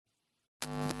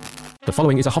The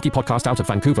following is a hockey podcast out of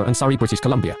Vancouver and Surrey, British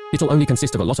Columbia. It'll only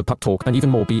consist of a lot of puck talk and even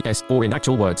more BS, or in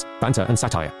actual words, banter and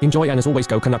satire. Enjoy, and as always,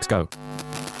 go Canucks go.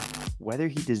 Whether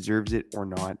he deserves it or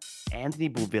not, Anthony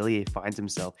Beauvillier finds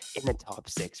himself in the top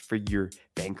 6 for your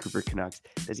Vancouver Canucks.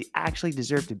 Does he actually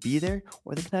deserve to be there,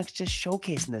 or the Canucks just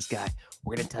showcasing this guy?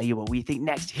 We're going to tell you what we think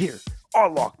next here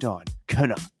on Locked On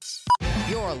Canucks.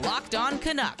 Your Locked On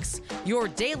Canucks, your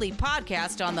daily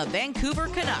podcast on the Vancouver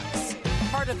Canucks.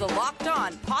 Part of the Locked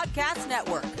On Podcast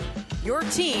Network, your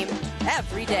team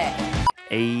every day.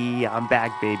 Hey, I'm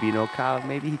back, baby. You know, Kyle,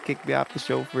 maybe he kicked me off the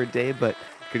show for a day, but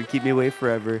couldn't keep me away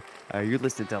forever. You're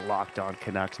listening to Locked On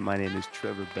Canucks. My name is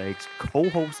Trevor Beggs,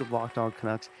 co-host of Locked On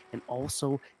Canucks, and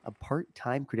also a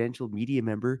part-time credentialed media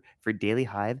member for Daily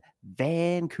Hive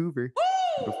Vancouver.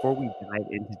 Before we dive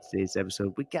into today's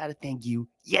episode, we got to thank you,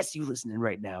 yes, you listening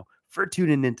right now, for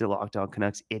tuning into Locked On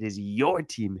Canucks. It is your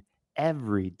team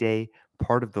every day,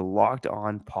 part of the Locked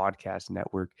On Podcast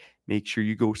Network. Make sure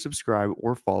you go subscribe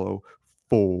or follow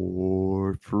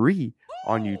for free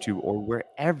on YouTube or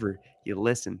wherever you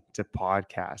listen to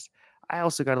podcasts. I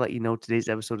also got to let you know today's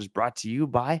episode is brought to you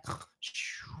by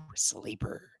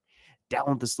Sleeper.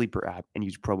 Download the Sleeper app and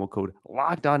use promo code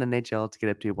LOCKEDONNHL to get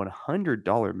up to a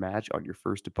 $100 match on your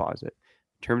first deposit.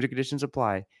 Terms and conditions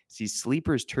apply. See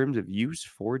Sleeper's terms of use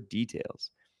for details.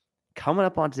 Coming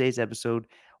up on today's episode,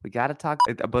 we got to talk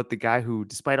about the guy who,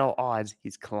 despite all odds,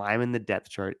 he's climbing the depth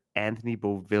chart, Anthony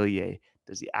Beauvillier.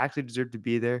 Does he actually deserve to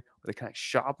be there? Or they kind of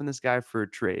shopping this guy for a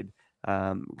trade?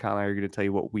 Kyle and I are going to tell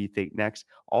you what we think next.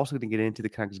 Also going to get into the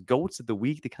Canucks GOATs of the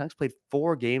week. The Canucks played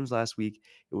 4 games last week.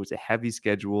 It was a heavy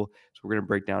schedule. So we're going to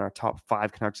break down our top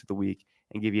 5 Canucks of the week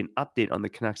and give you an update on the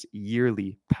Canucks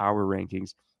yearly power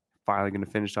rankings. Finally going to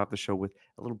finish off the show with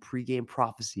a little pregame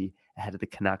prophecy ahead of the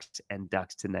Canucks and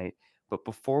Ducks tonight. But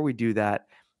before we do that,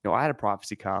 I had a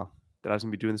prophecy, Kyle, that I was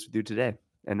going to be doing this with you today.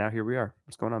 And now here we are.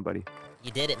 What's going on, buddy?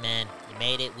 You did it, man. You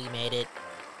made it. We made it.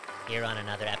 Here on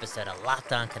another episode of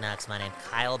Locked On Canucks. My name's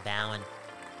Kyle Bowen.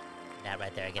 That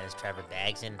right there again is Trevor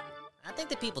Beggs. And I think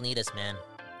the people need us, man.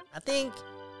 I think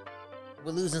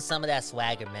we're losing some of that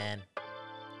swagger, man.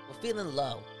 We're feeling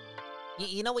low.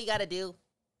 You know what you got to do?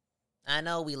 I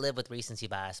know we live with recency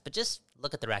bias, but just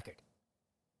look at the record.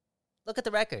 Look at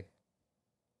the record.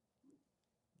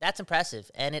 That's impressive.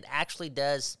 And it actually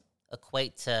does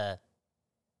equate to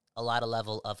a lot of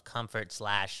level of comfort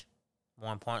 /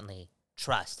 more importantly,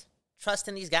 trust. Trust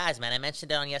in these guys, man. I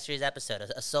mentioned it on yesterday's episode,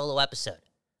 a solo episode.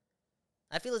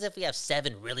 I feel as if we have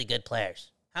 7 really good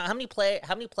players. How many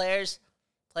players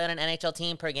play on an NHL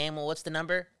team per game? Well, what's the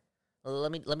number?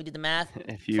 Let me do the math.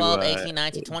 If you, 12, 18,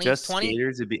 19, 20, just 20?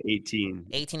 skaters, it'd be 18.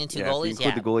 18 and 2 If goalies, you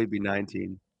include the goalie, it'd be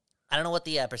 19. I don't know what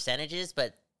the percentage is,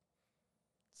 but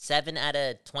 7 out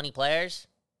of 20 players?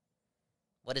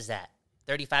 What is that?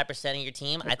 35% of your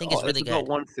team? I think it's really good. About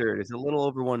 1/3. It's a little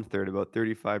over 1/3, about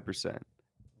 35%.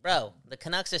 Bro, the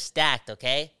Canucks are stacked,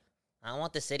 okay? I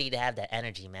want the city to have that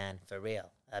energy, man, for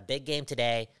real. A big game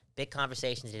today, big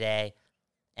conversation today,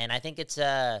 and I think it's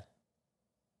I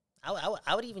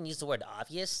would even use the word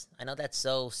obvious. I know that's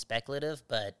so speculative,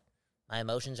 but my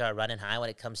emotions are running high when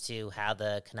it comes to how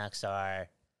the Canucks are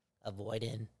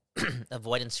avoiding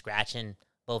scratching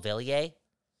Beauvillier,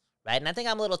 right? And I think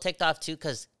I'm a little ticked off, too,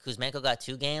 because Kuzmenko got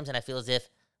 2 games, and I feel as if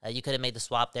you could have made the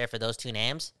swap there for those 2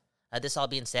 names. This all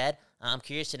being said, I'm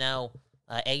curious to know,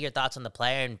 A, your thoughts on the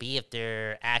player, and B, if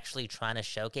they're actually trying to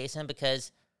showcase him,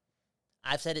 because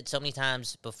I've said it so many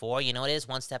times before, it is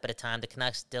one step at a time. The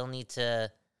Canucks still need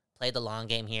to play the long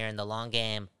game here, and the long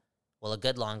game, well, a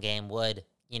good long game would,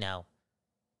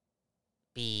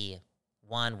 be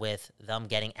one with them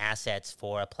getting assets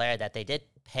for a player that they did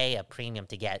pay a premium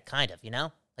to get, kind of,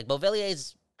 Like, Beauvillier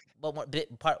is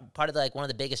part of, one of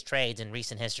the biggest trades in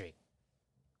recent history.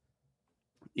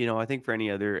 I think for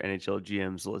any other NHL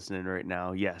GMs listening right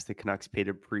now, yes, the Canucks paid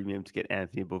a premium to get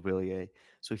Anthony Beauvillier,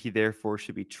 so he therefore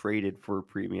should be traded for a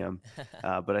premium.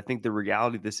 But I think the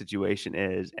reality of the situation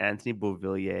is Anthony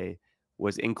Beauvillier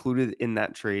was included in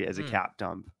that trade as a cap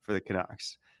dump for the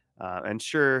Canucks. And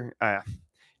sure, I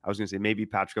was going to say maybe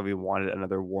Patrick Ovey wanted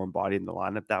another warm body in the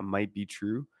lineup. That might be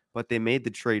true, but they made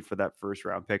the trade for that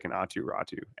first-round pick in Aatu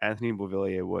Ratu. Anthony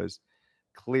Beauvillier was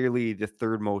clearly the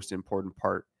 3rd most important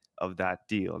part of that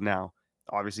deal. Now,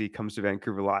 obviously, he comes to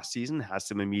Vancouver last season, has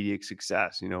some immediate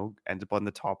success, ends up on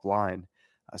the top line,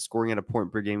 scoring at a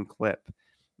point per game clip,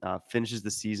 finishes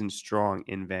the season strong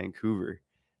in Vancouver.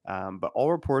 But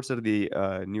all reports out of the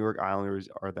New York Islanders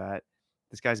are that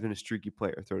this guy's been a streaky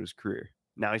player throughout his career.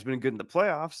 Now, he's been good in the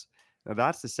playoffs. Now,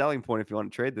 that's the selling point if you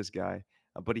want to trade this guy.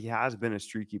 But he has been a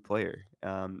streaky player.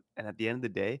 And at the end of the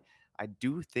day, I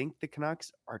do think the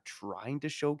Canucks are trying to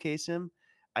showcase him.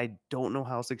 I don't know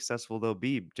how successful they'll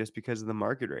be just because of the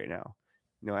market right now.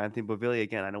 Anthony Beauvillier,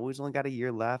 again, I know he's only got a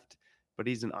year left, but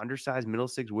he's an undersized middle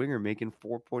six winger making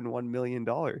 $4.1 million.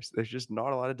 There's just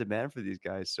not a lot of demand for these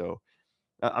guys. So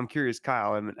I'm curious,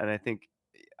 Kyle, and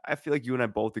I feel like you and I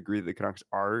both agree that the Canucks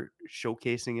are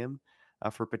showcasing him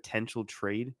for potential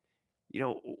trade.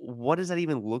 What does that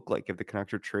even look like if the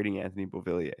Canucks are trading Anthony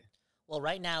Beauvillier? Well,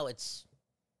 right now it's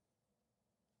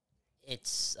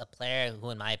a player who,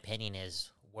 in my opinion,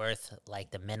 is worth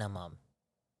like the minimum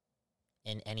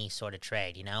in any sort of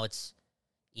trade. It's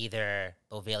either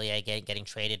Beauvillier getting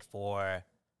traded for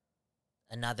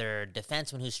another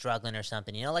defenseman who's struggling or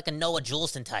something, like a Noah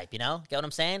Juleson type, get what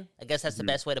I'm saying? I guess that's the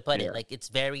best way to put it. Like, it's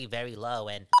very, very low.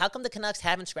 And how come the Canucks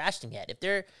haven't scratched him yet? If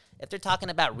they're talking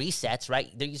about resets,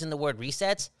 right? They're using the word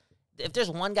resets. If there's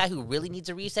one guy who really needs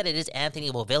a reset, it is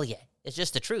Anthony Beauvillier. It's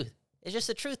just the truth. It's just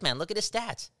the truth, man. Look at his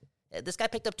stats. This guy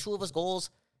picked up 2 of his goals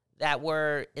that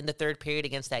were in the third period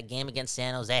against that game against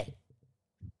San Jose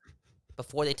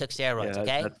before they took steroids,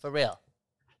 okay? For real.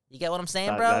 You get what I'm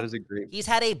saying, bro? That is a great. He's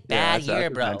had a bad year,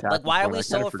 bro. Like, why are we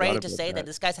so afraid to say that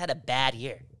this guy's had a bad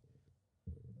year?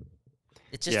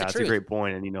 It's just the truth. That's a great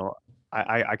point. And,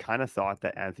 I kind of thought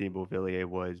that Anthony Beauvillier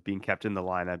was being kept in the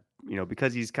lineup,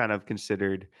 because he's kind of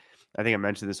considered, I think I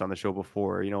mentioned this on the show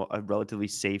before, a relatively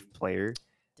safe player.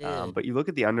 But you look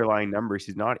at the underlying numbers,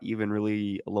 he's not even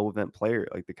really a low event player.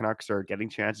 Like, the Canucks are getting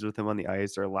chances with him on the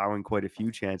ice. They're allowing quite a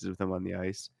few chances with him on the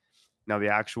ice. Now, the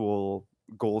actual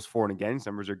goals for and against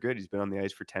numbers are good. He's been on the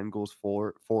ice for 10 goals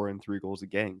for and 3 goals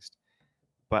against.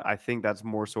 But I think that's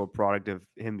more so a product of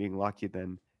him being lucky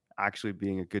than actually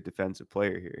being a good defensive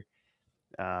player here.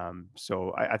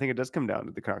 So I think it does come down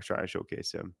to the Canucks trying to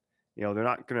showcase him. They're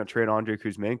not going to trade Andrei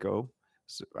Kuzmenko.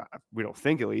 So, we don't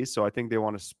think, at least. So I think they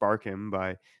want to spark him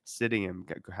by sitting him,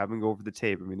 have him go over the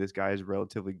tape. I mean, this guy is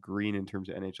relatively green in terms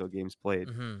of NHL games played.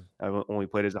 Only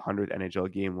played his 100th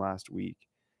NHL game last week.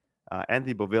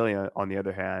 Anthony Beauvillier, on the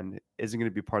other hand, isn't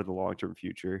going to be part of the long-term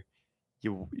future.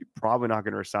 You're probably not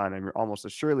going to resign him. You're almost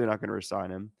assuredly not going to resign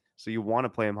him. So you want to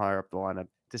play him higher up the lineup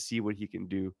to see what he can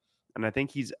do. And I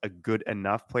think he's a good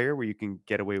enough player where you can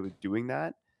get away with doing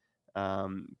that.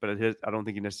 But I don't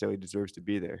think he necessarily deserves to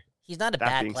be there. He's not a that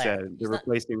bad being player. Said, they're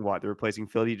replacing what? They're replacing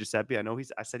Phil Giuseppe. I know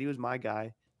I said he was my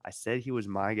guy.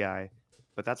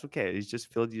 But that's okay. He's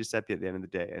just Phil Giuseppe at the end of the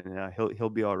day, and he'll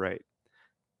be all right.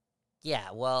 Yeah,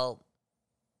 well,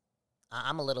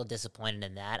 I'm a little disappointed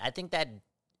in that. I think that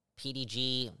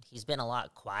PDG, he's been a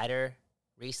lot quieter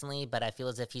recently, but I feel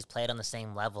as if he's played on the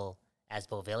same level as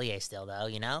Beauvillier still, though,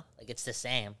 Like, it's the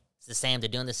same. It's the same. They're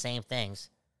doing the same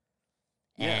things.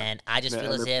 Yeah. And I just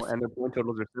feel as if... And their point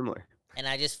totals are similar. And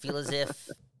I just feel as if...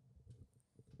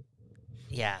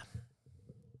 Yeah.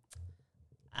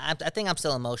 I think I'm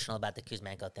still emotional about the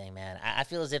Kuzmenko thing, man. I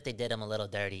feel as if they did him a little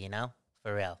dirty,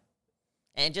 For real.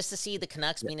 And just to see the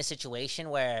Canucks be in a situation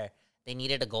where they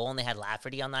needed a goal and they had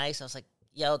Lafferty on the ice, I was like,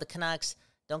 yo, the Canucks,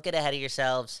 don't get ahead of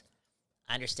yourselves.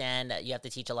 I understand that you have to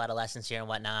teach a lot of lessons here and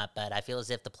whatnot, but I feel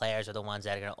as if the players are the ones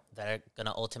that are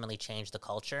gonna ultimately change the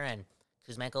culture. And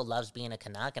Kuzmenko loves being a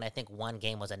Canuck, and I think one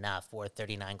game was enough for a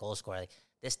 39 goal scorer. Like,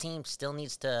 this team still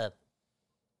needs to,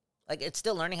 it's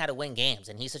still learning how to win games,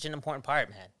 and he's such an important part,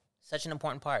 man. Such an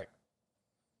important part.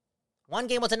 One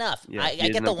game was enough. Yeah, I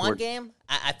get the one game.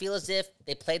 I feel as if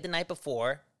they played the night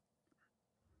before,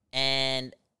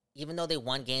 and even though they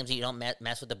won games and you don't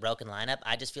mess with the broken lineup,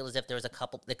 I just feel as if there was a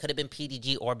couple that could have been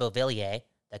PDG or Beauvillier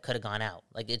that could have gone out.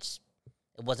 Like, it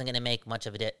wasn't going to make much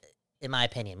of it, in my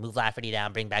opinion. Move Lafferty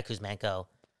down, bring back Kuzmenko.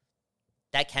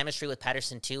 That chemistry with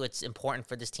Pettersson, too, it's important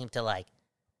for this team to,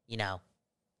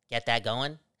 get that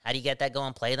going. How do you get that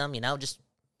going? Play them,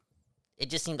 it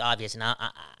just seemed obvious. And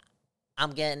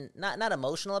I'm getting, not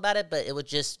emotional about it, but it was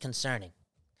just concerning.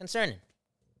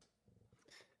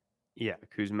 Yeah,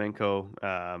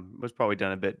 Kuzmenko was probably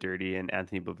done a bit dirty, and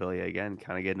Anthony Beauvillier, again,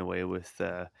 kind of getting away with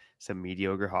some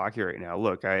mediocre hockey right now.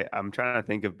 Look, I'm trying to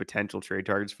think of potential trade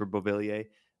targets for Beauvillier.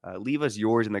 Leave us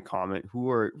yours in the comment. Who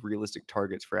are realistic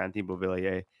targets for Anthony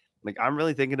Beauvillier? Like, I'm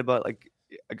really thinking about,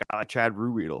 a guy like Chad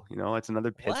Ruhwedel. It's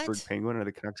another Pittsburgh Penguin. Are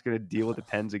the Canucks going to deal with the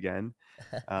Pens again?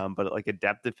 But, a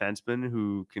depth defenseman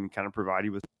who can kind of provide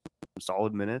you with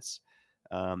solid minutes.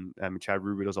 Chad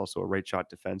Ruhwedel is also a right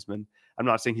shot defenseman. I'm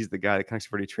not saying he's the guy that Canucks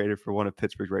have already traded for one of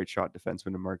Pittsburgh's right shot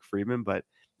defensemen to Mark Friedman, but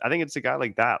I think it's a guy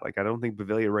like that. I don't think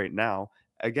Beauvillier right now,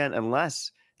 again,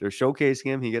 unless they're showcasing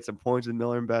him, he gets some points with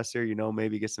Miller and Besser,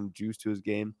 maybe get some juice to his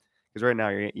game. Because right now,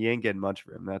 you ain't getting much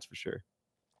for him, that's for sure.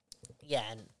 Yeah,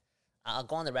 and I'll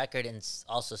go on the record and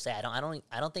also say I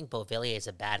don't think Beauvillier is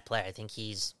a bad player. I think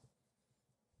he's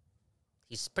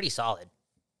pretty solid.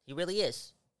 He really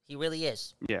is. He really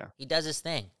is. Yeah. He does his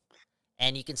thing.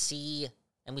 And you can see,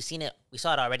 and we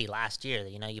saw it already last year.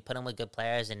 You know, you put him with good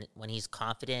players, and when he's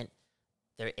confident,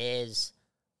 there is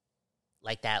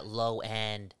like that low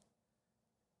end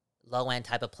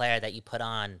type of player that you put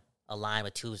on a line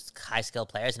with two high skill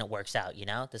players, and it works out. You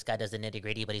know, this guy does the nitty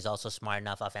gritty, but he's also smart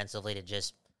enough offensively to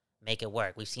just make it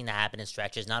work. We've seen that happen in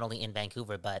stretches, not only in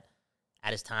Vancouver, but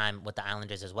at his time with the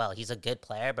Islanders as well. He's a good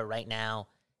player, but right now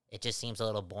it just seems a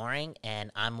little boring,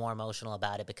 and I'm more emotional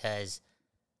about it because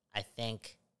I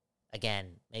think, again,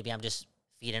 maybe I'm just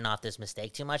feeding off this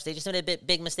mistake too much. They just made a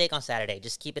big mistake on Saturday,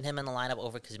 just keeping him in the lineup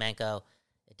over Kuzmenko.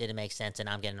 It didn't make sense, and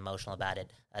I'm getting emotional about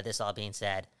it. This all being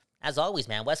said, as always,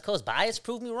 man, West Coast bias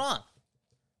proved me wrong.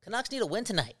 Canucks need a win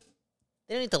tonight.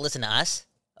 They don't need to listen to us,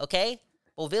 okay?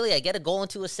 Beauvillier, get a goal and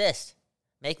 2 assists.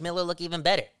 Make Miller look even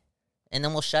better. And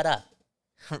then we'll shut up.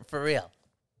 For real.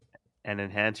 And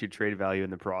enhance your trade value in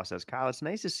the process. Kyle, it's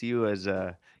nice to see you as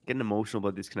getting emotional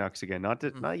about these Canucks again. Not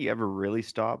that you ever really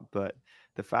stop, but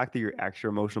the fact that you're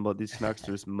extra emotional about these Canucks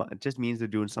just means they're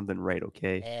doing something right,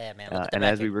 okay? Yeah, man. Look at the and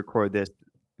record. as we record this,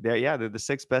 they're the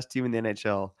 6th best team in the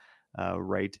NHL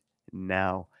right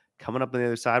now. Coming up on the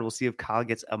other side, we'll see if Kyle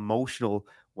gets emotional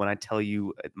when I tell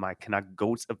you my Canuck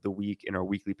Goats of the Week in our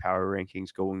weekly power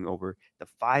rankings, going over the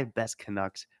 5 best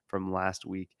Canucks from last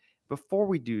week. Before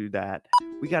we do that,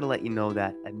 we got to let you know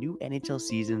that a new NHL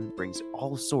season brings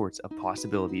all sorts of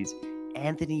possibilities.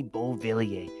 Anthony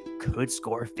Beauvillier could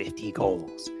score 50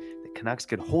 goals. The Canucks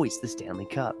could hoist the Stanley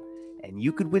Cup. And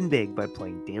you could win big by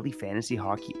playing daily fantasy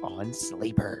hockey on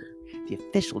Sleeper, the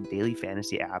official daily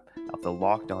fantasy app of the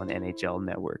Locked On NHL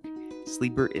network.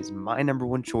 Sleeper is my number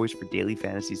one choice for daily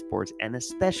fantasy sports, and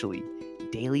especially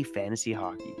daily fantasy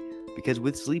hockey. Because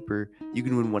with Sleeper, you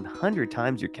can win 100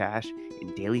 times your cash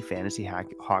in daily fantasy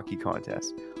hockey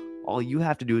contests. All you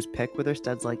have to do is pick with our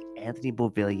studs like Anthony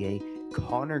Beauvillier,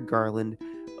 Connor Garland,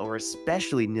 or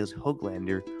especially Nils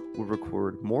Höglander will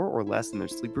record more or less in their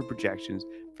Sleeper projections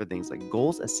for things like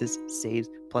goals, assists, saves,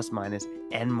 plus minus,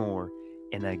 and more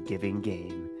in a given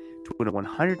game. To win a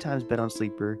 100 times bet on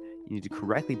Sleeper, you need to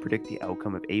correctly predict the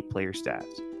outcome of 8 player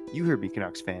stats. You heard me,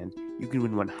 Canucks fans. You can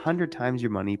win 100 times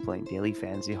your money playing daily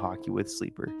fantasy hockey with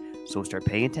Sleeper. So start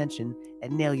paying attention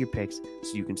and nail your picks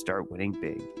so you can start winning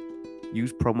big.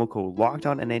 Use promo code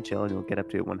LOCKEDONNHL and you'll get up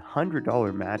to a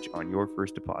 $100 match on your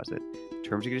first deposit.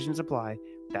 Terms and conditions apply.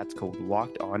 That's code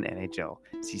LOCKEDONNHL.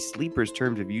 See Sleeper's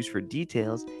terms of use for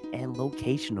details and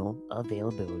locational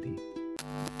availability.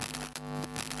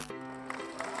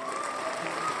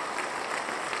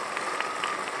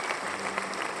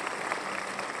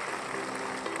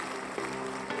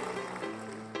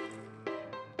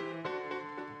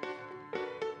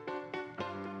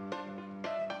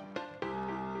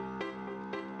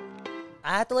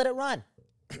 I have to let it run.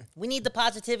 We need the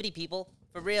positivity, people.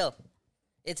 For real.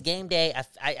 It's game day.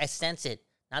 I sense it.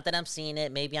 Not that I'm seeing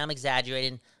it. Maybe I'm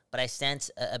exaggerating, but I sense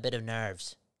a bit of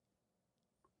nerves.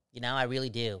 You know, I really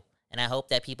do. And I hope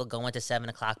that people go into 7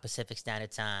 o'clock Pacific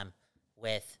Standard Time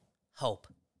with hope.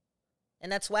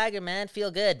 And that swagger, man.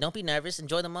 Feel good. Don't be nervous.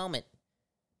 Enjoy the moment.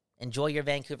 Enjoy your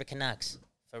Vancouver Canucks.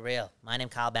 For real. My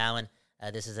name's Kyle Bowen.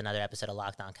 This is another episode of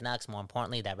Locked On Canucks. More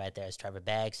importantly, that right there is Trevor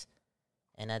Beggs.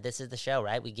 And this is the show,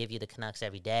 right? We give you the Canucks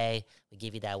every day. We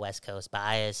give you that West Coast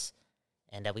bias.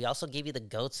 And we also give you the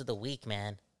Goats of the Week,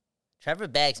 man. Trevor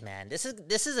Beggs, man. This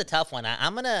is a tough one.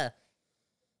 I'm gonna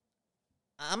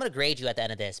grade you at the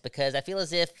end of this because I feel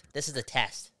as if this is a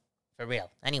test. For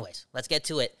real. Anyways, let's get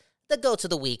to it. The Goats of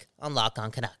the Week on Locked On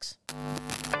Canucks.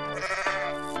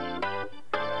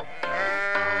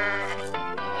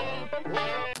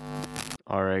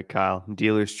 All right, Kyle.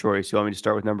 Dealer's choice. You want me to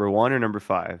start with number 1 or number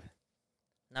 5?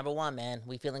 Number 1, man.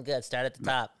 We feeling good. Start at the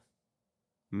top.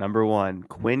 Number 1,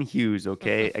 Quinn Hughes,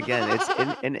 okay? Again, it's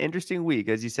an interesting week.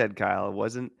 As you said, Kyle, it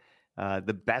wasn't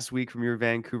the best week from your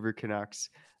Vancouver Canucks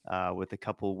with a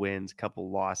couple wins,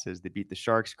 couple losses. They beat the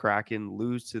Sharks, Kraken,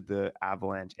 lose to the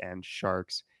Avalanche and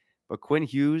Sharks. But Quinn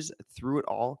Hughes, through it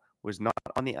all, was not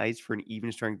on the ice for an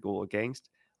even strength goal against.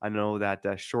 I know that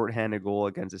shorthanded goal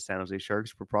against the San Jose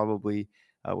Sharks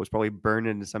was probably burned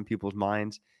into some people's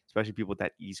minds, especially people with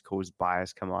that East Coast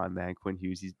bias. Come on, man, Quinn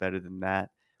Hughes, he's better than that.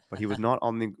 But he was not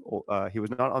on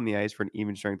the ice for an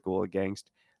even strength goal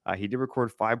against. He did record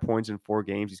 5 points in 4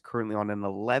 games. He's currently on an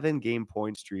 11-game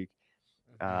point streak.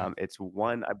 It's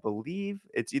one, I believe,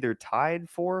 it's either tied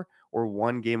for or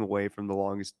 1 game away from the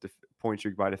longest point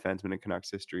streak by defenseman in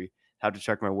Canucks history. Have to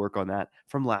check my work on that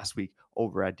from last week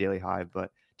over at Daily Hive.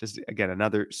 But just again,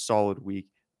 another solid week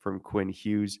from Quinn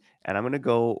Hughes. And I'm going to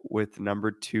go with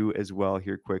number 2 as well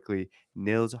here quickly.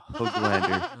 Nils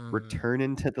Höglander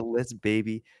returning to the list,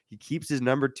 baby. He keeps his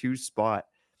number 2 spot.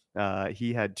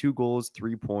 He had 2 goals,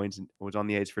 3 points, and was on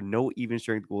the ice for no even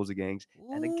strength goals against.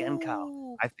 And again, Kyle,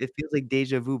 Ooh. it feels like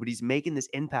deja vu, but he's making this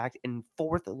impact in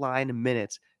fourth line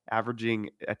minutes, averaging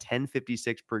a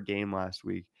 10.56 per game last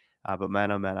week. But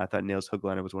man, oh man, I thought Niels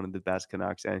Höglander was one of the best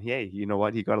Canucks. And hey, you know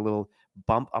what? He got a little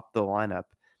bump up the lineup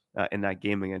in that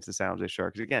game against the San Jose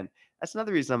Sharks. Again, that's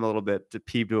another reason I'm a little bit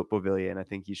peeved with Beauvillier, and I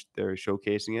think they're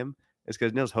showcasing him. It's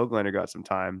because Niels Höglander got some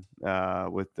time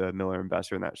with Miller and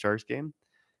Besser in that Sharks game.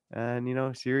 And,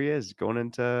 here he is going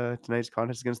into tonight's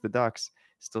contest against the Ducks,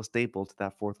 still staple to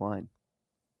that fourth line.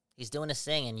 He's doing his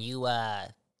thing, and you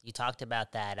talked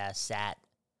about that Sat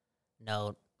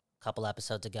note a couple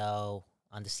episodes ago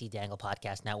on the C Dangle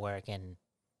Podcast Network, and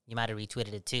you might have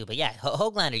retweeted it too. But yeah,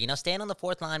 Höglander, staying on the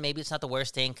fourth line, maybe it's not the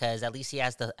worst thing because at least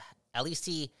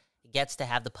he gets to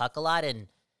have the puck a lot and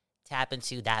tap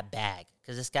into that bag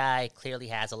because this guy clearly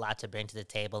has a lot to bring to the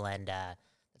table, and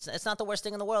it's not the worst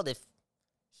thing in the world if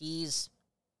he's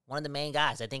one of the main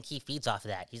guys. I think he feeds off of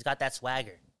that. He's got that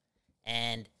swagger,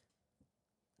 and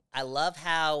I love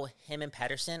how him and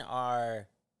Pettersson are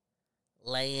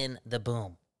laying the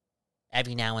boom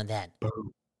every now and then.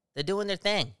 Boom. They're doing their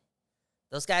thing.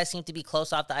 Those guys seem to be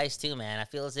close off the ice too, man. I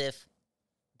feel as if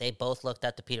they both looked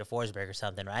up to Peter Forsberg or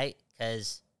something, right?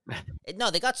 Because no,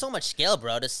 they got so much skill,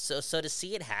 bro. So to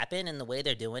see it happen and the way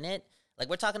they're doing it, like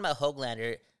we're talking about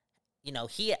Höglander,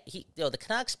 the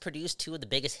Canucks produced 2 of the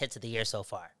biggest hits of the year so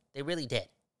far. They really did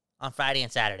on Friday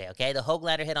and Saturday. Okay, the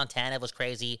Höglander hit on Tanev was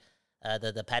crazy.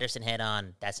 The Pettersson hit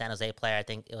on that San Jose player, I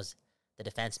think it was the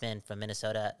defenseman from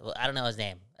Minnesota. Well, I don't know his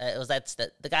name. That's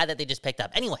the guy that they just picked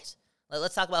up. Anyways,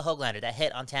 let's talk about Höglander. That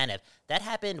hit on Tanev. That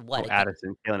happened, what?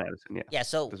 Addison. Kalen Addison, yeah. Yeah,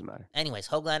 so doesn't matter. Anyways,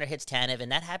 Höglander hits Tanev,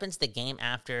 and that happens the game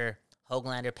after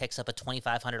Höglander picks up a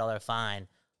 $2,500 fine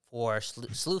for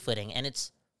slew footing. And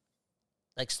it's,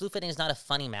 like, slew footing is not a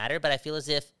funny matter, but I feel as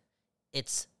if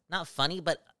it's not funny,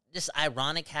 but just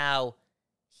ironic how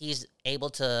he's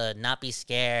able to not be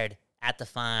scared at the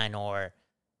fine, or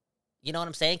you know what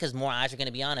I'm saying? Because more eyes are going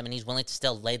to be on him, and he's willing to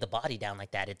still lay the body down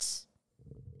like that. It's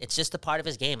just a part of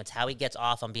his game. It's how he gets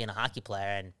off on being a hockey player,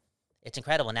 and it's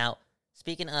incredible. Now,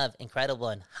 speaking of incredible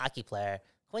and hockey player,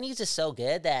 Quinn Hughes is so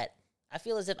good that I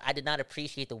feel as if I did not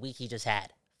appreciate the week he just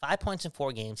had. 5 points in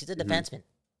 4 games. He's a defenseman.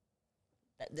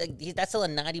 That's still a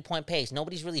 90-point pace.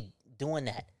 Nobody's really doing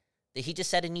that. He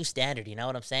just set a new standard, you know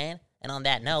what I'm saying? And on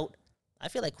that note, I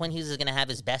feel like Quinn Hughes is going to have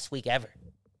his best week ever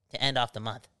to end off the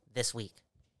month this week.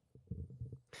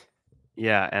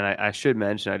 Yeah, and I should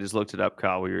mention, I just looked it up,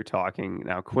 Kyle, while you were talking.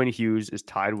 Now, Quinn Hughes is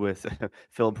tied with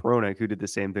Phil Peronik, who did the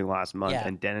same thing last month, Yeah.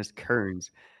 and Dennis Kearns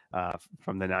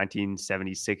from the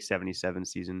 1976-77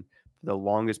 season for the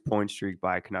longest point streak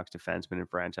by a Canucks defenseman in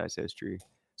franchise history.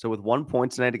 So with 1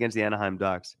 point tonight against the Anaheim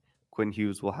Ducks, Quinn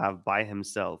Hughes will have by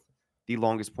himself the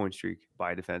longest point streak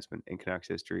by a defenseman in Canucks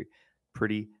history.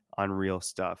 Pretty unreal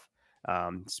stuff.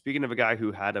 Speaking of a guy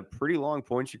who had a pretty long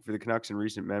point streak for the Canucks in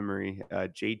recent memory,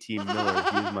 JT Miller,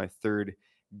 he was my third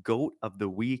GOAT of the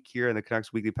week here in the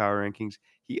Canucks Weekly Power Rankings.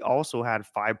 He also had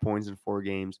 5 points in 4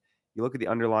 games. You look at the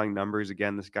underlying numbers,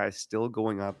 again, this guy's still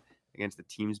going up against the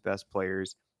team's best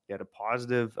players. He had a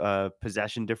positive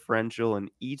possession differential in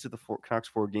each of the Canucks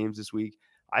 4 games this week.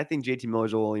 I think JT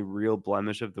Miller's only real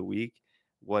blemish of the week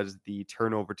was the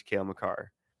turnover to Cale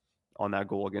Makar on that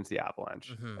goal against the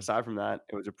Avalanche. Mm-hmm. Aside from that,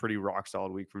 it was a pretty rock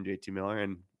solid week from JT Miller.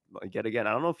 And yet again,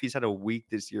 I don't know if he's had a week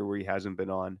this year where he hasn't been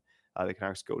on the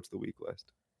Canucks go to the week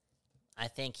list. I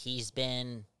think he's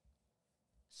been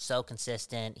so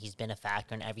consistent. He's been a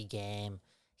factor in every game.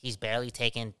 He's barely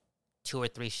taken 2 or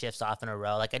 3 shifts off in a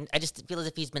row. Like I just feel as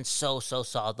if he's been so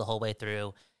solid the whole way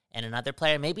through. And another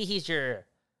player, maybe he's your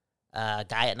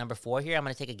guy at number 4 here. I'm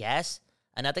going to take a guess.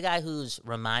 Another guy who's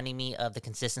reminding me of the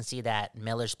consistency that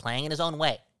Miller's playing in his own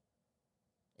way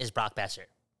is Brock Besser.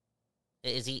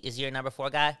 Is he your number 4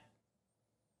 guy?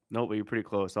 No, but you're pretty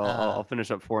close. I'll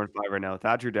finish up 4 and 5 right now.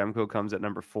 Thatcher Demko comes at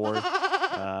number 4.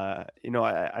 I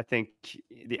think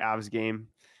the Avs game,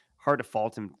 hard to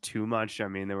fault him too much. I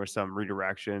mean, there were some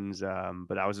redirections,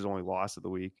 but that was his only loss of the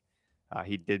week.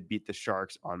 He did beat the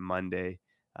Sharks on Monday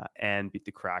and beat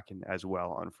the Kraken as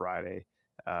well on Friday.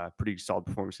 Pretty solid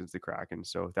performance against the Kraken.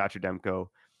 So Thatcher Demko,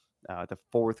 the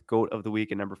 4th GOAT of the week,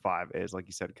 and number 5 is, like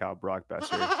you said, Kyle Brock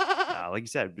Besser. Like you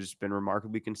said, just been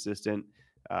remarkably consistent.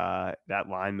 That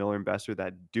line, Miller and Besser,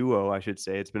 that duo, I should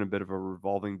say, it's been a bit of a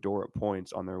revolving door at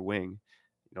points on their wing.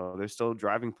 They're still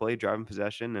driving play, driving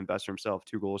possession, and Besser himself,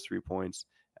 2 goals, 3 points,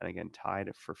 and again,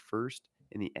 tied for first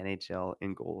in the NHL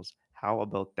in goals. How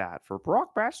about that for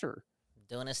Brock Besser?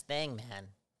 Doing his thing, man.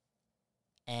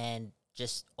 And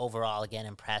just overall, again,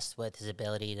 impressed with his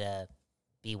ability to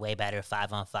be way better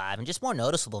 5-on-5 and just more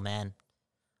noticeable, man.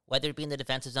 whether it be in the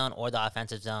defensive zone or the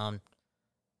offensive zone.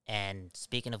 And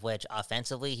speaking of which,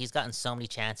 offensively, he's gotten so many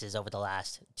chances over the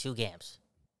last 2 games.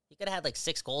 He could have had like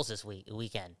 6 goals this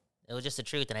weekend. It was just the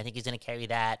truth, and I think he's going to carry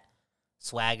that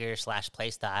swagger /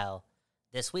 play style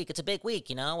this week. It's a big week,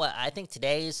 you know. I think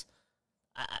today's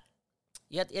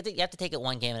you have to take it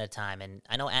one game at a time. And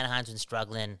I know Anaheim's been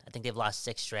struggling. I think they've lost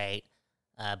 6 straight.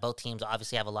 Both teams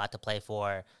obviously have a lot to play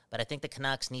for, but I think the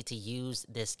Canucks need to use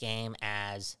this game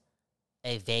as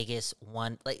a Vegas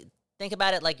one. Like, think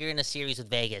about it like you're in a series with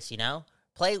Vegas. You know,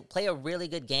 play a really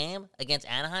good game against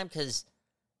Anaheim because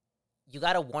you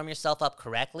got to warm yourself up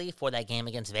correctly for that game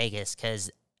against Vegas.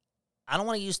 Because I don't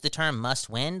want to use the term must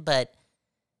win, but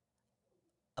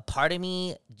a part of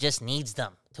me just needs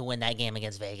them to win that game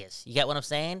against Vegas. You get what I'm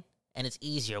saying? And it's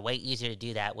way easier to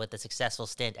do that with a successful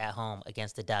stint at home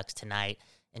against the Ducks tonight.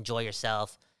 Enjoy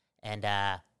yourself and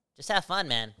just have fun,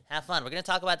 man. Have fun. We're going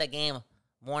to talk about that game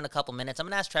more in a couple minutes. I'm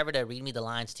going to ask Trevor to read me the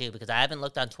lines, too, because I haven't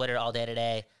looked on Twitter all day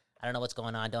today. I don't know what's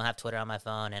going on. Don't have Twitter on my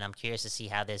phone, and I'm curious to see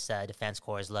how this defense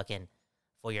core is looking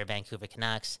for your Vancouver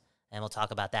Canucks. And we'll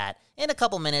talk about that in a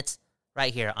couple minutes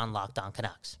right here on Locked On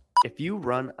Canucks. If you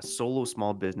run a solo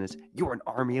small business, you're an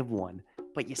army of one,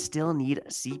 but you still need a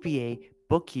CPA,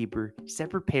 bookkeeper,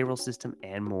 separate payroll system,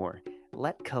 and more.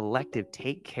 Let Collective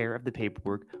take care of the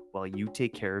paperwork while you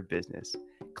take care of business.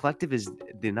 Collective is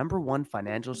the #1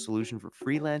 financial solution for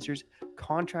freelancers,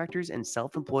 contractors, and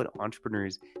self-employed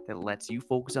entrepreneurs that lets you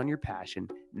focus on your passion,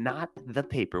 not the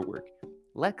paperwork.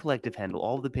 Let Collective handle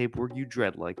all the paperwork you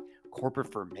dread, like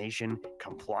corporate formation,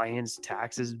 compliance,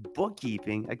 taxes,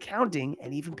 bookkeeping, accounting,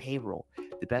 and even payroll.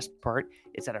 The best part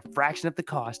is at a fraction of the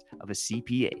cost of a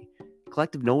CPA.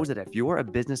 Collective knows that if you're a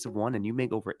business of one and you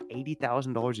make over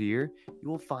 $80,000 a year, you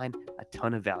will find a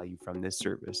ton of value from this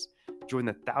service. Join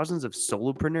the thousands of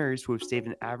solopreneurs who have saved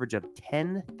an average of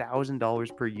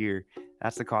 $10,000 per year.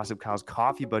 That's the cost of Kyle's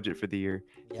coffee budget for the year.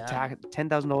 Yeah.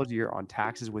 $10,000 a year on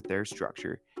taxes with their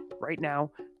structure. Right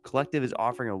now, Collective is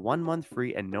offering a 1-month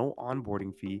free and no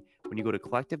onboarding fee when you go to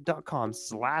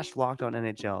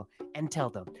collective.com/LockedOnNHL and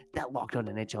tell them that Locked On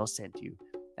NHL sent you.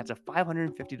 That's a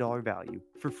 $550 value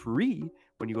for free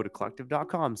when you go to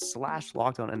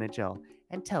collective.com/LockedOnNHL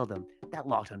and tell them that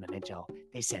Locked On NHL,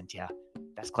 they sent you.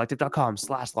 That's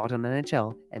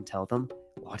collective.com/LockedOnNHL and tell them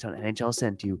Locked On NHL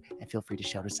sent you. And feel free to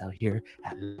shout us out here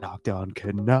at Locked On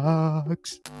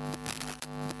Canucks.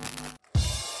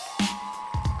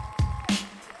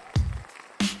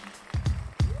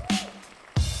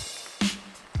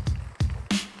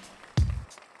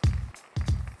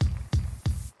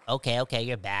 Okay,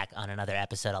 you're back on another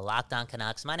episode of Locked On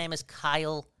Canucks. My name is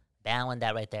Kyle Bowen.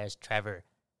 That right there is Trevor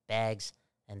Beggs,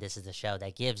 and this is the show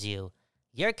that gives you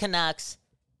your Canucks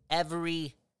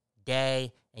every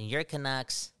day. And your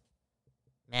Canucks,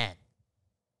 man,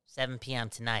 7 p.m.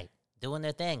 tonight, doing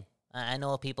their thing. I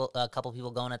know a couple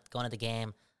people going to the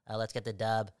game. Let's get the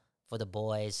dub for the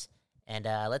boys, and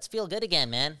let's feel good again,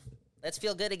 man. Let's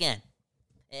feel good again.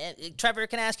 Trevor,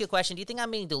 can I ask you a question? Do you think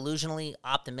I'm being delusionally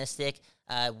optimistic?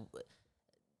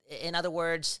 In other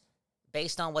words,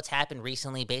 based on what's happened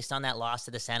recently, based on that loss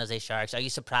to the San Jose Sharks, are you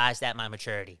surprised at my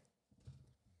maturity?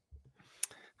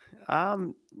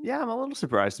 Yeah, I'm a little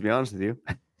surprised, to be honest with you.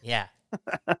 Yeah.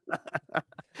 I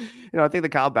think the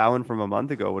Kyle Bowen from a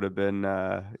month ago would have been,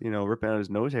 ripping out his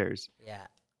nose hairs. Yeah.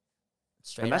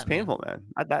 Straight And that's up, man. painful, man.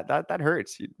 That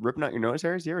hurts. Ripping out your nose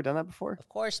hairs. You ever done that before? Of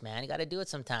course, man. You got to do it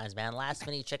sometimes, man. Last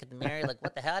minute, you check at the mirror, like,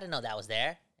 what the hell? I didn't know that was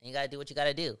there. And you got to do what you got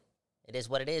to do. It is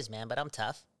what it is, man. But I'm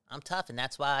tough. And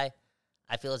that's why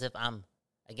I feel as if I'm,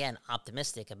 again,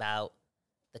 optimistic about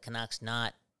the Canucks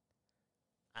not.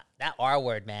 That R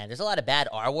word, man. There's a lot of bad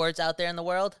R words out there in the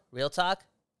world. Real talk.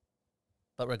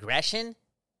 But regression,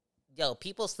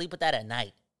 people sleep with that at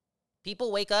night.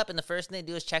 People wake up and the first thing they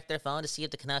do is check their phone to see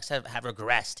if the Canucks have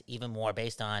regressed even more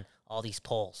based on all these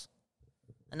polls.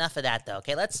 Enough of that, though,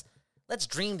 okay? Let's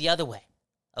dream the other way,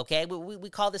 okay? We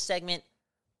call this segment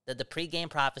the pregame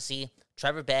prophecy.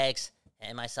 Trevor Beggs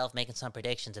and myself making some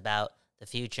predictions about the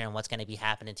future and what's going to be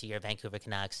happening to your Vancouver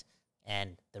Canucks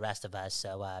and the rest of us.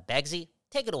 So, Beggsy,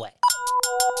 take it away.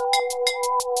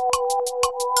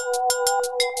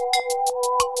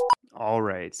 All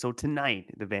right. So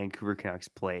tonight, the Vancouver Canucks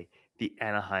play the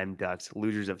Anaheim Ducks,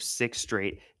 losers of 6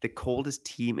 straight, the coldest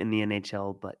team in the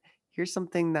NHL. But here's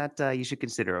something that you should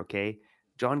consider, okay?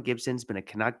 John Gibson's been a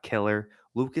Canuck killer.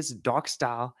 Lucas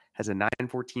Dockstyle has a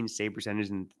 .914 save percentage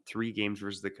in 3 games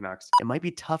versus the Canucks. It might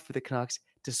be tough for the Canucks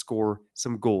to score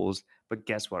some goals, but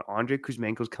guess what? Andrei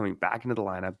Kuzmenko's coming back into the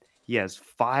lineup. He has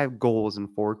 5 goals in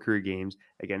 4 career games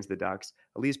against the Ducks.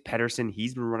 Elias Pettersson,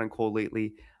 he's been running cold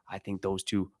lately. I think those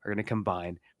two are going to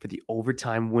combine for the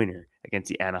overtime winner against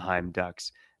the Anaheim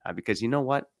Ducks. Because you know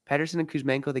what? Pedersen and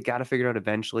Kuzmenko, they got to figure it out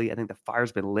eventually. I think the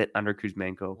fire's been lit under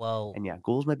Kuzmenko. Whoa. And yeah,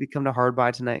 goals might be Goals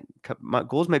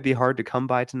might be hard to come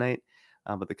by tonight,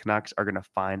 but the Canucks are going to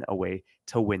find a way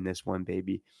to win this one,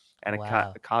 baby. And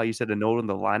Wow. Kyle, you said a note on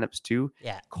the lineups too.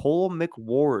 Yeah. Cole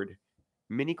McWard,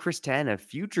 mini Kristanov,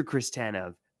 future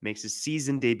Kristanov, makes his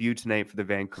season debut tonight for the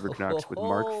Vancouver Canucks with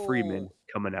Mark Friedman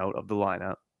coming out of the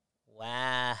lineup.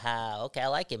 Wow. Okay, I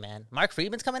like it, man. Mark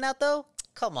Friedman's coming out though?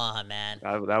 Come on, man.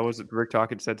 That was what Rick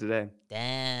Tocchet said today.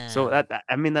 Damn. So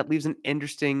that leaves an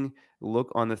interesting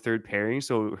look on the third pairing.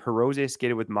 So Hirose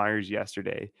skated with Myers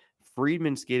yesterday.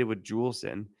 Friedman skated with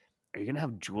Juleson. Are you gonna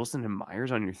have Juleson and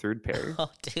Myers on your third pair?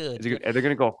 Oh, dude. Are they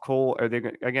gonna go Cole? Are they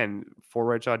again for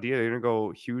Red Shot D? Are they gonna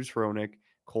go Hughes, Hronik,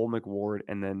 Cole McWard,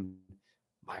 and then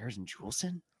Myers and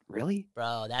Juleson? Really?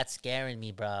 Bro, that's scaring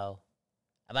me, bro.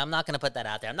 I'm not going to put that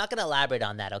out there. I'm not going to elaborate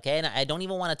on that, okay? And I don't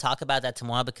even want to talk about that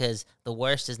tomorrow because the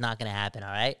worst is not going to happen, all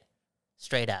right?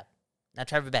 Straight up. Now,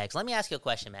 Trevor Beggs, let me ask you a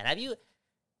question, man. Have you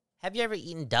ever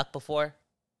eaten duck before?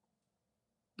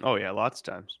 Oh, yeah, lots of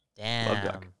times. Damn. Love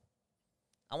duck.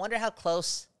 I wonder how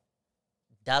close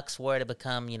ducks were to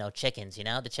become, chickens,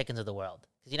 the chickens of the world.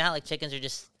 Because you know how, chickens are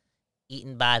just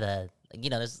eaten by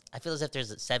I feel as if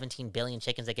there's 17 billion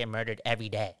chickens that get murdered every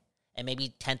day. And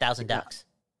maybe 10,000 ducks.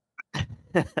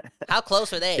 How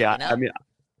close are they? Yeah, I mean,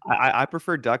 I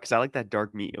prefer duck because I like that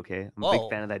dark meat. Okay, I'm a big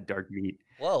fan of that dark meat.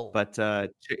 Whoa! But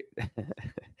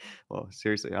well,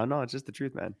 seriously, I don't know. It's just the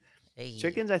truth, man. Hey.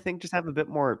 Chickens, I think, just have a bit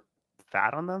more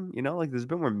fat on them. There's a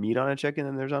bit more meat on a chicken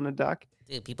than there's on a duck.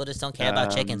 Dude, people just don't care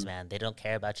about chickens, man. They don't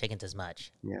care about chickens as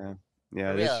much. Yeah.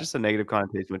 There's just a negative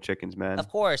connotation with chickens, man. Of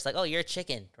course, oh, you're a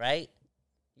chicken, right?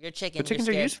 You're a chicken. But chickens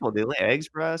are useful. They lay eggs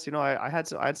for us. I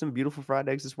had some beautiful fried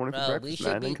eggs this morning for breakfast,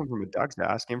 man. They didn't come from a duck's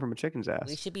ass. Came from a chicken's ass.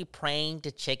 We should be praying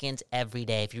to chickens every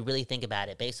day if you really think about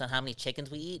it. Based on how many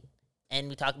chickens we eat, and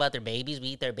we talk about their babies, we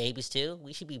eat their babies too.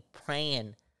 We should be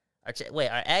praying. Are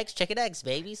eggs chicken eggs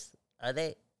babies? Are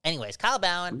they? Anyways, Kyle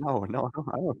Bowen. No, I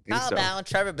don't think Kyle so. Bowen,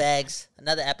 Trevor Beggs.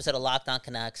 Another episode of Locked On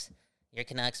Canucks. Your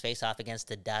Canucks face off against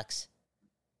the Ducks.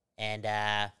 And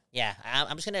yeah,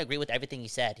 I'm just gonna agree with everything you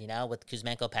said. With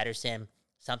Kuzmenko, Pedersen.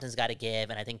 Something's got to give,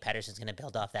 and I think Pedersen's going to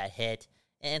build off that hit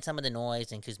and some of the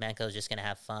noise, and Kuzmenko's just going to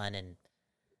have fun and,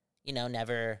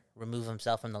 never remove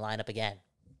himself from the lineup again.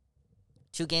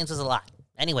 2 games was a lot.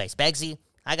 Anyways, Beggsy,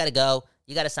 I got to go.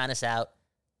 You got to sign us out.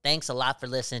 Thanks a lot for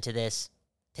listening to this.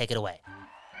 Take it away.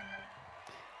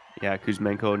 Yeah,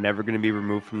 Kuzmenko never going to be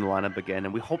removed from the lineup again.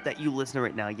 And we hope that you listening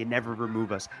right now, you never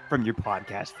remove us from your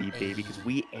podcast feed, baby, because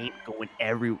we ain't going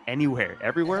anywhere.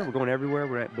 Everywhere? We're going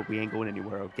everywhere, but we ain't going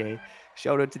anywhere, okay?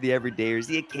 Shout out to the everydayers,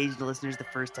 the occasional listeners, the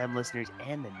first-time listeners,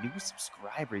 and the new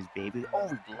subscribers, baby. Oh,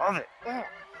 we love it. Oh,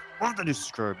 love the new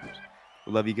subscribers.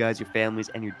 We love you guys, your families,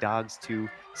 and your dogs, too.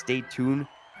 Stay tuned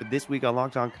for this week on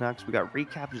Locked On Canucks. We got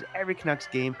recaps of every Canucks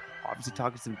game. Obviously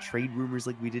talking some trade rumors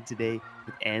like we did today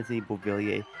with Anthony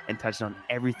Beauvillier and touching on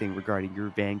everything regarding your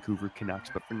Vancouver Canucks.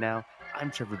 But for now,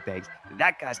 I'm Trevor Beggs.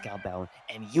 That guy's Kyle Bowen,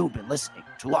 and you've been listening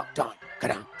to Locked On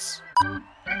Canucks.